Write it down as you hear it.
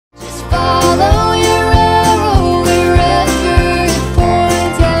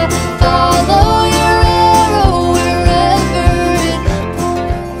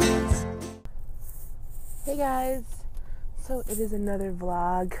it is another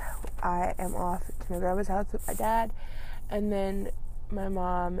vlog. I am off to my grandma's house with my dad, and then my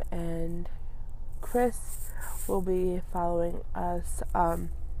mom and Chris will be following us. The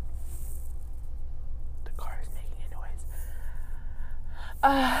car is making a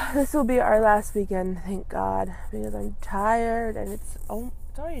noise. This will be our last weekend, thank God, because I'm tired and it's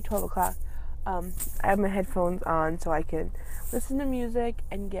already 12 o'clock. I have my headphones on so I can listen to music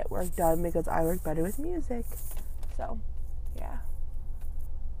and get work done because I work better with music. So, yeah.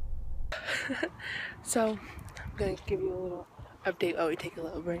 So, I'm going to give you a little update while we take a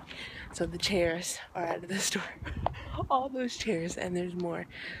little break. So, the chairs are out of the store. All those chairs, and there's more.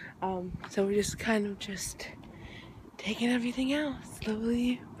 So, we're just kind of just taking everything out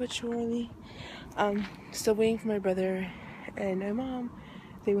slowly but surely. Still waiting for my brother and my mom.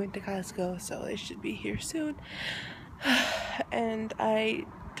 They went to Costco, so they should be here soon. And I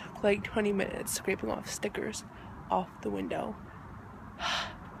took like 20 minutes scraping off stickers off the window.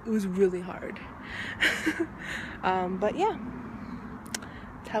 It was really hard. But yeah,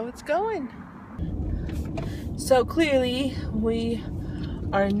 that's how it's going. So clearly, we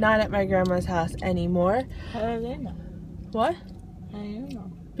are not at my grandma's house anymore. How do they know? What? How do you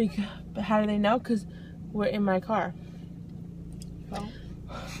know? But how do they know? Because we're in my car.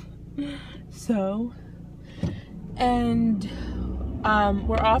 So, and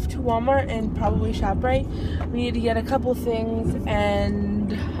we're off to Walmart and probably ShopRite. We need to get a couple things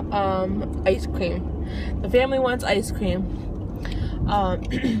and ice cream. The family wants ice cream,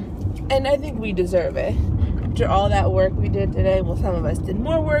 and I think we deserve it. After all that work we did today, well, some of us did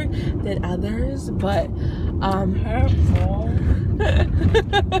more work than others, but hurtful.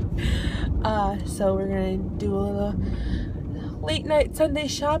 So we're gonna do a little late night Sunday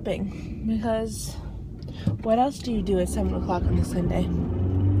shopping, because what else do you do at 7 o'clock on a Sunday?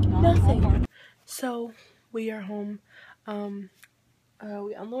 Nothing. So we are home.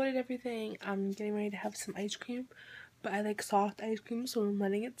 We unloaded everything. I'm getting ready to have some ice cream, but I like soft ice cream, so I'm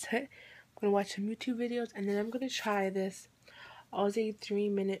letting it sit. I'm gonna watch some YouTube videos, and then I'm gonna try this Aussie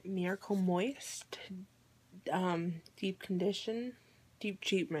 3-minute Miracle Moist deep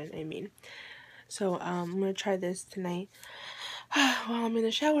treatment, I mean. So I'm gonna try this tonight while I'm in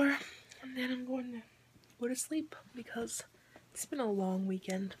the shower, and then I'm going to go to sleep because it's been a long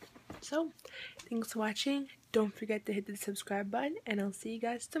weekend. So thanks for watching. Don't forget to hit the subscribe button, and I'll see you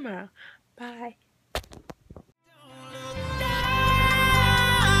guys tomorrow. Bye.